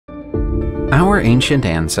Our ancient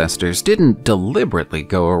ancestors didn't deliberately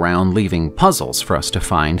go around leaving puzzles for us to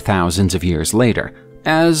find thousands of years later,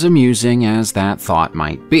 as amusing as that thought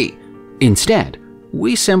might be. Instead,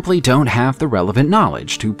 we simply don't have the relevant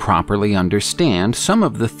knowledge to properly understand some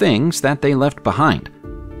of the things that they left behind.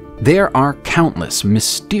 There are countless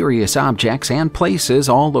mysterious objects and places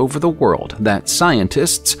all over the world that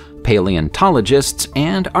scientists, paleontologists,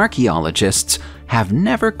 and archaeologists have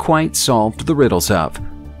never quite solved the riddles of.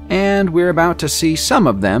 And we're about to see some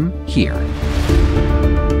of them here.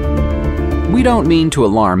 We don't mean to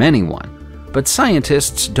alarm anyone, but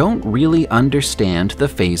scientists don't really understand the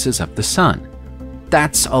phases of the sun.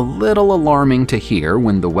 That's a little alarming to hear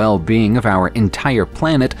when the well-being of our entire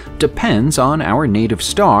planet depends on our native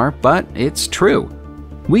star, but it's true.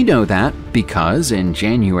 We know that because in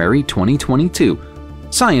January 2022,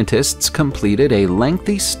 scientists completed a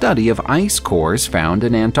lengthy study of ice cores found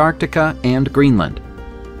in Antarctica and Greenland.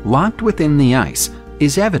 Locked within the ice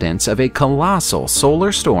is evidence of a colossal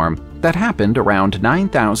solar storm that happened around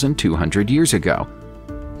 9,200 years ago.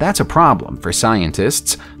 That's a problem for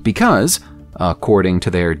scientists because, according to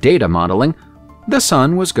their data modeling, the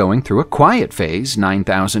sun was going through a quiet phase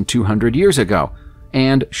 9,200 years ago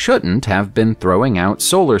and shouldn't have been throwing out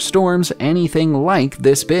solar storms anything like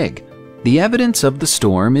this big. The evidence of the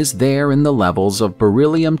storm is there in the levels of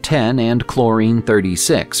beryllium-10 and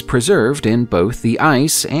chlorine-36 preserved in both the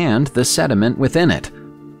ice and the sediment within it.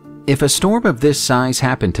 If a storm of this size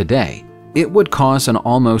happened today, it would cause an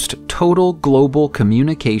almost total global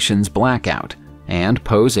communications blackout and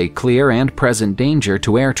pose a clear and present danger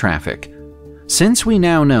to air traffic. Since we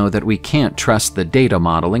now know that we can't trust the data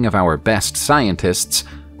modeling of our best scientists,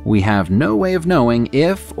 we have no way of knowing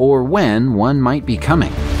if or when one might be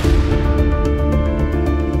coming.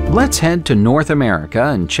 Let's head to North America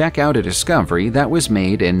and check out a discovery that was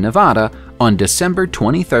made in Nevada on December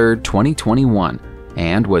 23, 2021,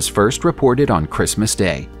 and was first reported on Christmas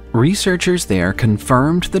Day. Researchers there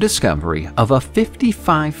confirmed the discovery of a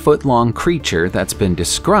 55-foot-long creature that's been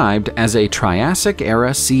described as a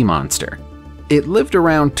Triassic-era sea monster. It lived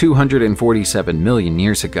around 247 million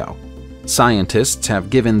years ago. Scientists have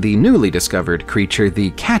given the newly discovered creature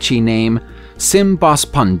the catchy name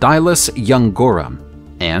Symbospondylus youngorum,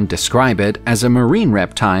 and describe it as a marine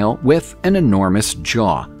reptile with an enormous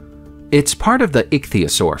jaw. It's part of the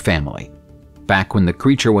ichthyosaur family. Back when the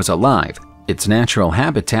creature was alive, its natural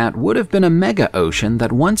habitat would have been a mega-ocean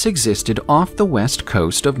that once existed off the west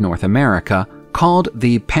coast of North America called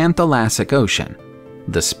the Panthalassic Ocean.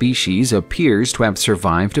 The species appears to have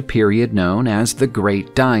survived a period known as the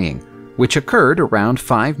Great Dying, which occurred around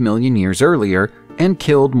 5 million years earlier and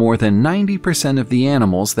killed more than 90% of the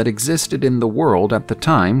animals that existed in the world at the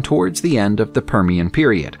time towards the end of the Permian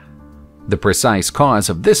period. The precise cause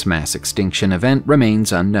of this mass extinction event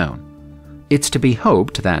remains unknown. It's to be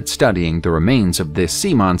hoped that studying the remains of this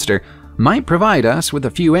sea monster might provide us with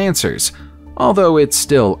a few answers, although it's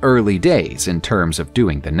still early days in terms of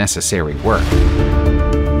doing the necessary work.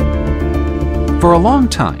 For a long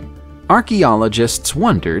time, archaeologists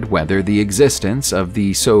wondered whether the existence of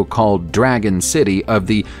the so-called Dragon City of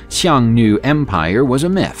the Xiongnu Empire was a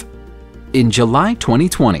myth. In July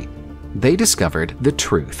 2020, they discovered the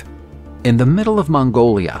truth. In the middle of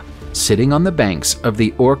Mongolia, sitting on the banks of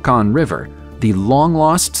the Orkhon River, the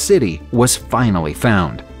long-lost city was finally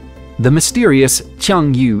found. The mysterious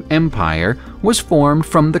Xiongnu Empire was formed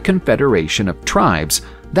from the confederation of tribes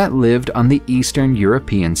that lived on the Eastern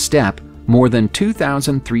European steppe more than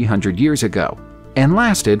 2,300 years ago and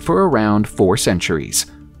lasted for around 4 centuries.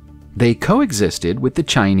 They coexisted with the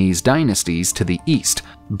Chinese dynasties to the east,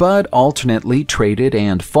 but alternately traded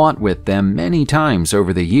and fought with them many times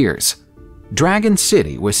over the years. Dragon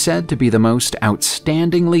City was said to be the most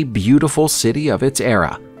outstandingly beautiful city of its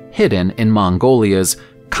era, hidden in Mongolia's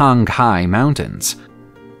Qanghai Mountains.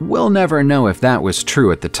 We'll never know if that was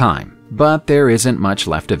true at the time, but there isn't much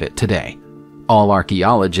left of it today. All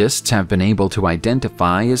archaeologists have been able to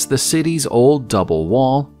identify is the city's old double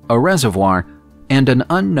wall, a reservoir, and an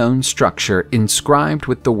unknown structure inscribed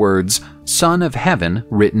with the words Son of Heaven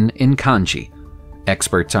written in kanji.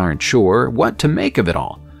 Experts aren't sure what to make of it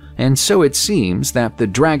all, and so it seems that the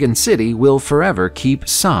Dragon City will forever keep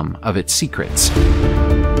some of its secrets.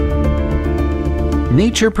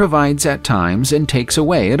 Nature provides at times and takes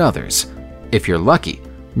away at others. If you're lucky,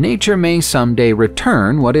 nature may someday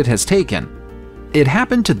return what it has taken. It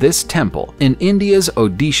happened to this temple in India's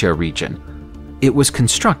Odisha region. It was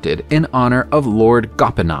constructed in honor of Lord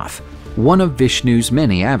Gopinath, one of Vishnu's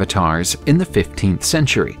many avatars in the 15th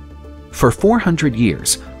century. For 400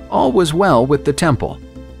 years, all was well with the temple.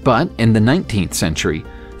 But in the 19th century,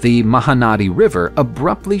 the Mahanadi River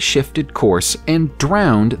abruptly shifted course and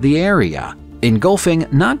drowned the area, engulfing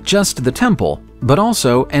not just the temple, but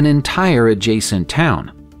also an entire adjacent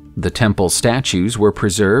town. The temple statues were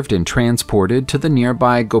preserved and transported to the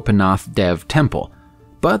nearby Gopinath Dev temple,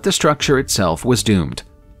 but the structure itself was doomed.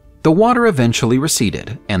 The water eventually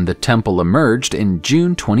receded, and the temple emerged in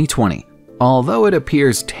June 2020, although it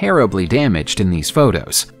appears terribly damaged in these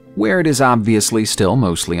photos, where it is obviously still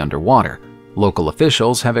mostly underwater. Local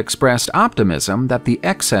officials have expressed optimism that the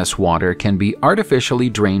excess water can be artificially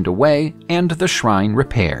drained away and the shrine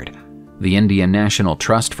repaired. The Indian National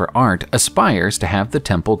Trust for Art aspires to have the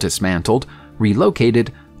temple dismantled,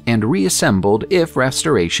 relocated, and reassembled if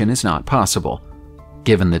restoration is not possible.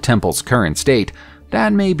 Given the temple's current state,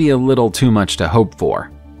 that may be a little too much to hope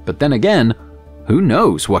for. But then again, who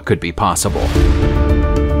knows what could be possible?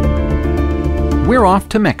 We're off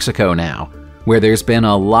to Mexico now, where there's been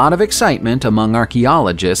a lot of excitement among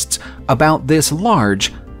archaeologists about this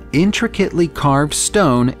large, intricately carved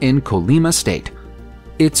stone in Colima State.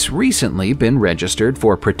 It's recently been registered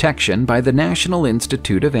for protection by the National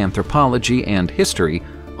Institute of Anthropology and History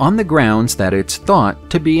on the grounds that it's thought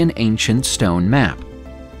to be an ancient stone map.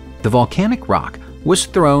 The volcanic rock was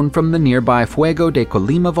thrown from the nearby Fuego de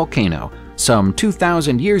Colima volcano some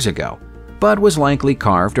 2,000 years ago, but was likely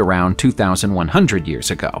carved around 2,100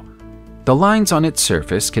 years ago. The lines on its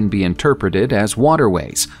surface can be interpreted as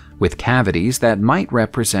waterways, with cavities that might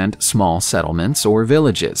represent small settlements or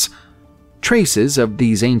villages. Traces of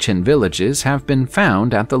these ancient villages have been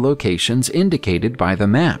found at the locations indicated by the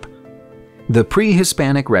map. The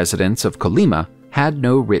pre-Hispanic residents of Colima had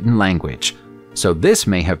no written language, so this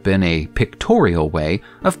may have been a pictorial way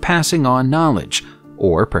of passing on knowledge,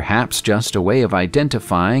 or perhaps just a way of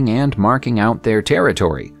identifying and marking out their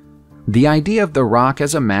territory. The idea of the rock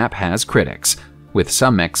as a map has critics, with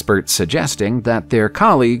some experts suggesting that their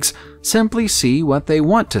colleagues simply see what they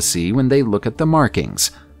want to see when they look at the markings,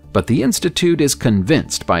 but the Institute is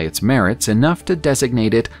convinced by its merits enough to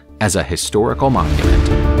designate it as a historical monument.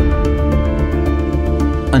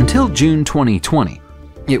 Until June 2020,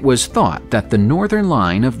 it was thought that the northern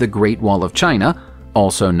line of the Great Wall of China,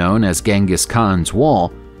 also known as Genghis Khan's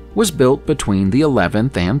Wall, was built between the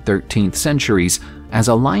 11th and 13th centuries as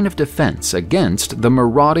a line of defense against the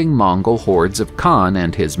marauding Mongol hordes of Khan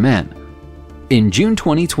and his men. In June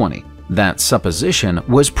 2020, that supposition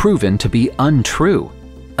was proven to be untrue.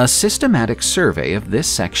 A systematic survey of this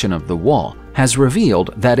section of the wall has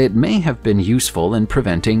revealed that it may have been useful in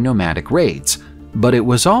preventing nomadic raids, but it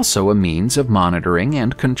was also a means of monitoring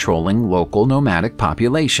and controlling local nomadic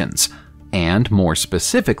populations, and more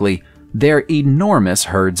specifically, their enormous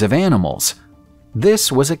herds of animals.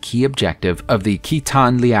 This was a key objective of the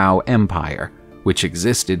Khitan Liao Empire, which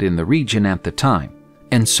existed in the region at the time,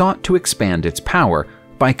 and sought to expand its power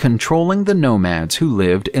by controlling the nomads who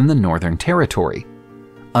lived in the Northern Territory.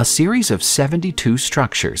 A series of 72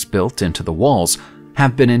 structures built into the walls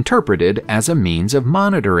have been interpreted as a means of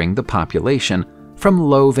monitoring the population from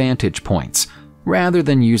low vantage points, rather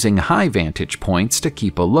than using high vantage points to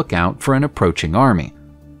keep a lookout for an approaching army.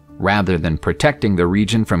 Rather than protecting the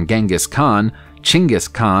region from Genghis Khan,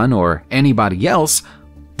 Chinggis Khan, or anybody else,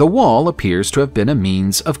 the wall appears to have been a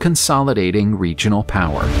means of consolidating regional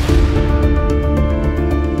power.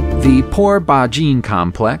 The Por-Bajin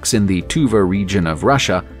complex in the Tuva region of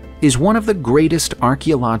Russia is one of the greatest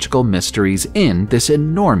archaeological mysteries in this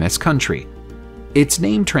enormous country. Its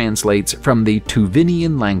name translates from the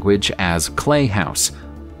Tuvinian language as clay house,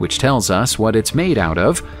 which tells us what it's made out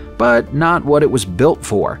of, but not what it was built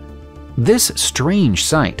for. This strange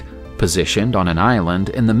site, positioned on an island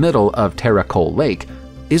in the middle of Terakol Lake,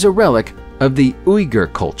 is a relic of the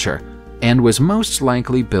Uyghur culture and was most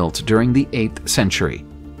likely built during the 8th century.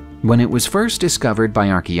 When it was first discovered by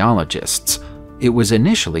archaeologists, it was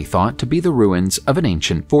initially thought to be the ruins of an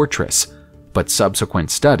ancient fortress, but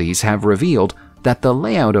subsequent studies have revealed that the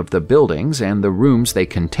layout of the buildings and the rooms they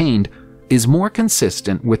contained is more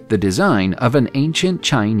consistent with the design of an ancient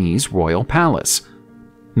Chinese royal palace.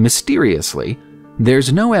 Mysteriously,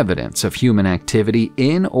 there's no evidence of human activity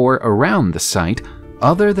in or around the site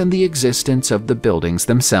other than the existence of the buildings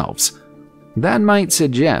themselves. That might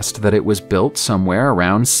suggest that it was built somewhere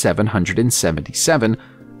around 777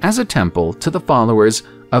 as a temple to the followers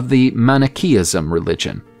of the Manichaeism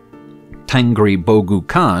religion. Tengri Bogu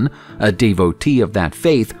Khan, a devotee of that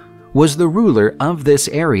faith, was the ruler of this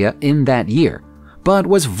area in that year, but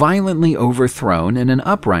was violently overthrown in an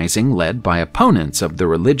uprising led by opponents of the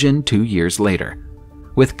religion 2 years later.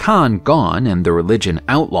 With Khan gone and the religion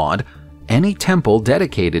outlawed, any temple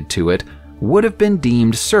dedicated to it would have been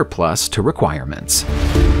deemed surplus to requirements.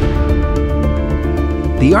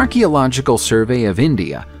 The Archaeological Survey of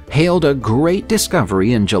India hailed a great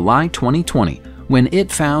discovery in July 2020 when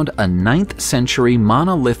it found a 9th century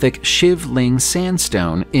monolithic Shiv Ling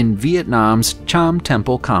sandstone in Vietnam's Cham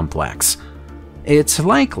Temple complex. It's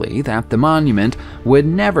likely that the monument would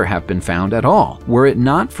never have been found at all were it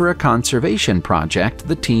not for a conservation project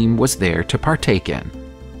the team was there to partake in.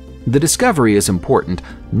 The discovery is important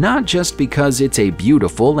not just because it's a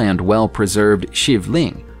beautiful and well-preserved Shiv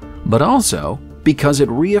Ling, but also because it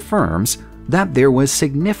reaffirms that there was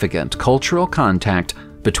significant cultural contact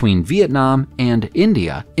between Vietnam and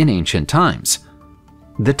India in ancient times.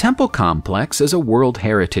 The temple complex is a World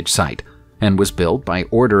Heritage Site and was built by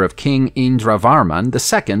order of King Indravarman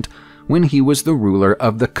II when he was the ruler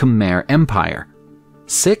of the Khmer Empire.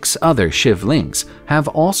 6 other Shiv Lings have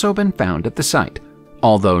also been found at the site,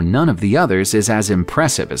 although none of the others is as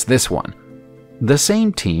impressive as this one. The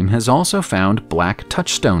same team has also found black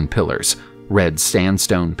touchstone pillars, red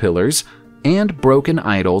sandstone pillars, and broken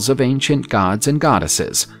idols of ancient gods and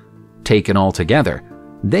goddesses. Taken all together,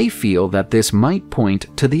 they feel that this might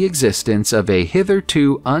point to the existence of a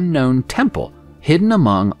hitherto unknown temple hidden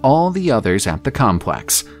among all the others at the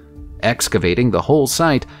complex. Excavating the whole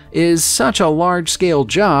site is such a large-scale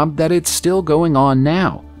job that it's still going on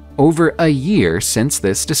now, over a year since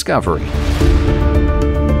this discovery.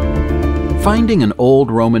 Finding an old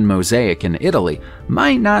Roman mosaic in Italy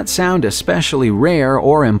might not sound especially rare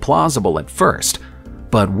or implausible at first,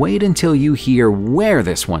 but wait until you hear where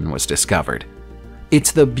this one was discovered.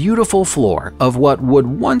 It's the beautiful floor of what would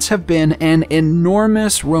once have been an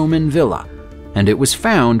enormous Roman villa, and it was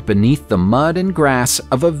found beneath the mud and grass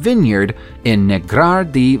of a vineyard in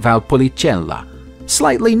Negrar di Valpolicella,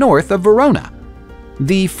 slightly north of Verona.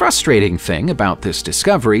 The frustrating thing about this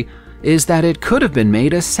discovery is that it could have been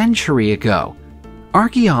made a century ago.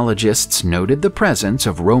 Archaeologists noted the presence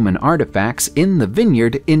of Roman artifacts in the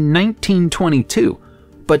vineyard in 1922,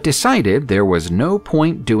 but decided there was no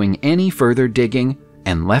point doing any further digging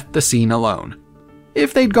and left the scene alone.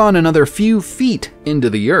 If they'd gone another few feet into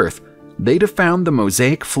the earth, they'd have found the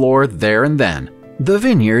mosaic floor there and then. The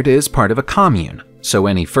vineyard is part of a commune, so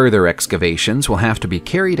any further excavations will have to be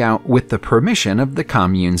carried out with the permission of the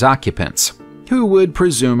commune's occupants, who would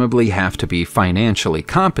presumably have to be financially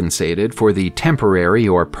compensated for the temporary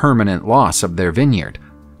or permanent loss of their vineyard.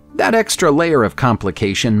 That extra layer of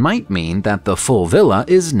complication might mean that the full villa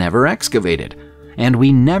is never excavated, and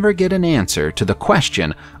we never get an answer to the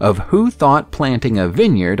question of who thought planting a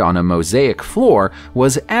vineyard on a mosaic floor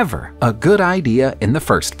was ever a good idea in the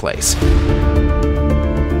first place.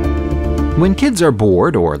 When kids are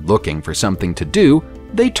bored or looking for something to do,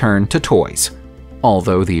 they turn to toys.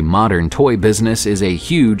 Although the modern toy business is a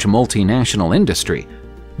huge multinational industry,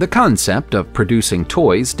 the concept of producing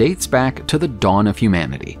toys dates back to the dawn of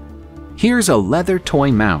humanity. Here's a leather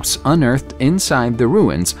toy mouse unearthed inside the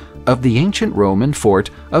ruins of the ancient Roman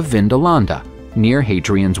fort of Vindolanda, near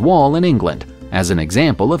Hadrian's Wall in England, as an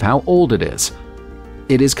example of how old it is.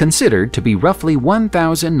 It is considered to be roughly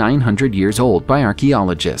 1,900 years old by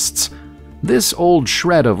archaeologists. This old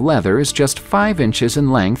shred of leather is just 5 inches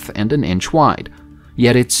in length and an inch wide,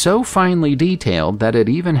 yet it's so finely detailed that it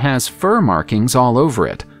even has fur markings all over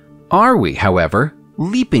it. Are we, however,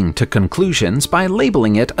 leaping to conclusions by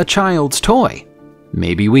labeling it a child's toy?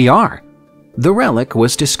 Maybe we are. The relic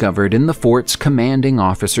was discovered in the fort's commanding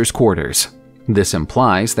officer's quarters. This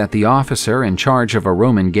implies that the officer in charge of a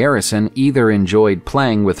Roman garrison either enjoyed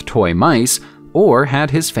playing with toy mice or had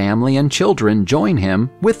his family and children join him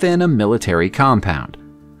within a military compound.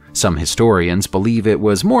 Some historians believe it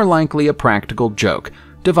was more likely a practical joke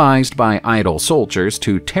devised by idle soldiers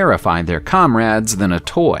to terrify their comrades than a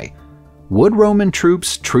toy. Would Roman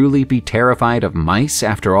troops truly be terrified of mice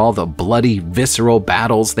after all the bloody, visceral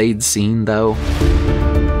battles they'd seen, though?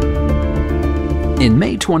 In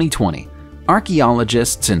May 2020,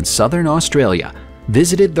 archaeologists in southern Australia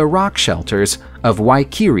visited the rock shelters of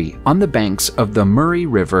Waikiri on the banks of the Murray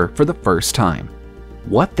River for the first time.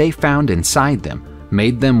 What they found inside them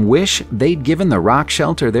made them wish they'd given the rock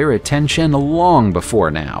shelter their attention long before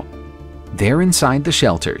now. There inside the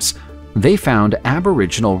shelters, they found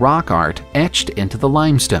Aboriginal rock art etched into the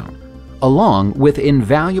limestone, along with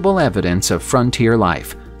invaluable evidence of frontier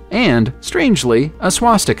life, and, strangely, a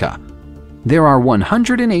swastika. There are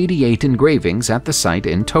 188 engravings at the site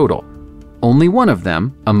in total. Only one of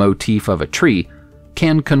them, a motif of a tree,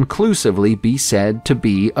 can conclusively be said to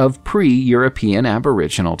be of pre-European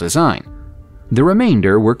Aboriginal design. The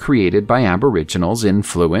remainder were created by Aboriginals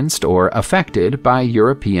influenced or affected by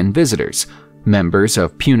European visitors, members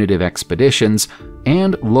of punitive expeditions,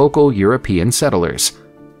 and local European settlers.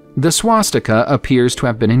 The swastika appears to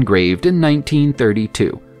have been engraved in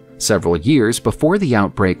 1932, several years before the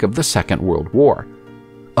outbreak of the Second World War.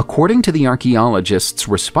 According to the archaeologists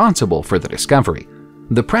responsible for the discovery,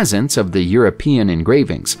 the presence of the European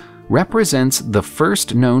engravings represents the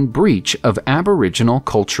first known breach of Aboriginal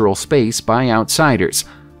cultural space by outsiders,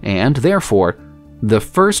 and therefore, the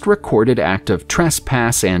first recorded act of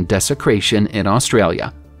trespass and desecration in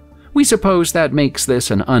Australia. We suppose that makes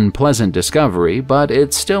this an unpleasant discovery, but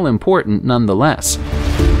it's still important nonetheless.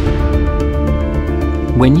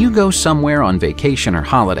 When you go somewhere on vacation or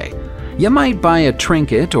holiday, you might buy a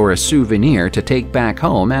trinket or a souvenir to take back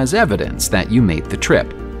home as evidence that you made the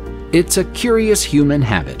trip. It's a curious human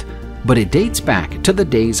habit, but it dates back to the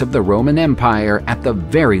days of the Roman Empire at the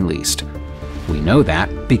very least. We know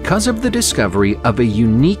that because of the discovery of a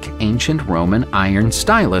unique ancient Roman iron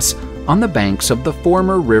stylus on the banks of the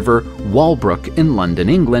former river Walbrook in London,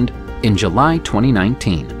 England, in July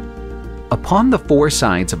 2019. Upon the four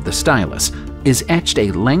sides of the stylus is etched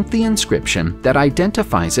a lengthy inscription that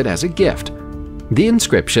identifies it as a gift. The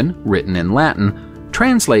inscription, written in Latin,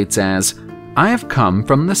 translates as, "I have come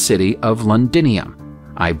from the city of Londinium.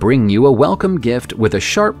 I bring you a welcome gift with a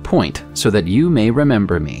sharp point so that you may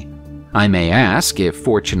remember me. I may ask, if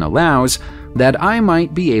fortune allows, that I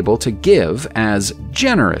might be able to give as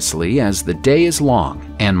generously as the day is long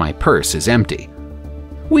and my purse is empty."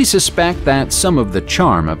 We suspect that some of the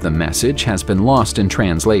charm of the message has been lost in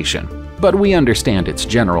translation, but we understand its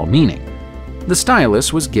general meaning. The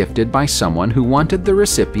stylus was gifted by someone who wanted the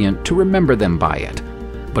recipient to remember them by it,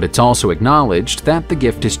 but it's also acknowledged that the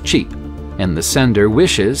gift is cheap, and the sender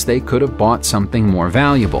wishes they could have bought something more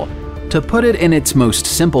valuable. To put it in its most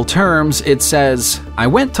simple terms, it says, "I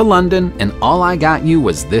went to London and all I got you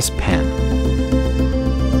was this pen."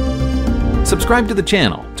 Subscribe to the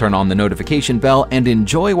channel, turn on the notification bell, and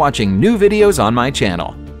enjoy watching new videos on my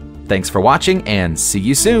channel. Thanks for watching and see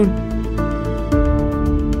you soon!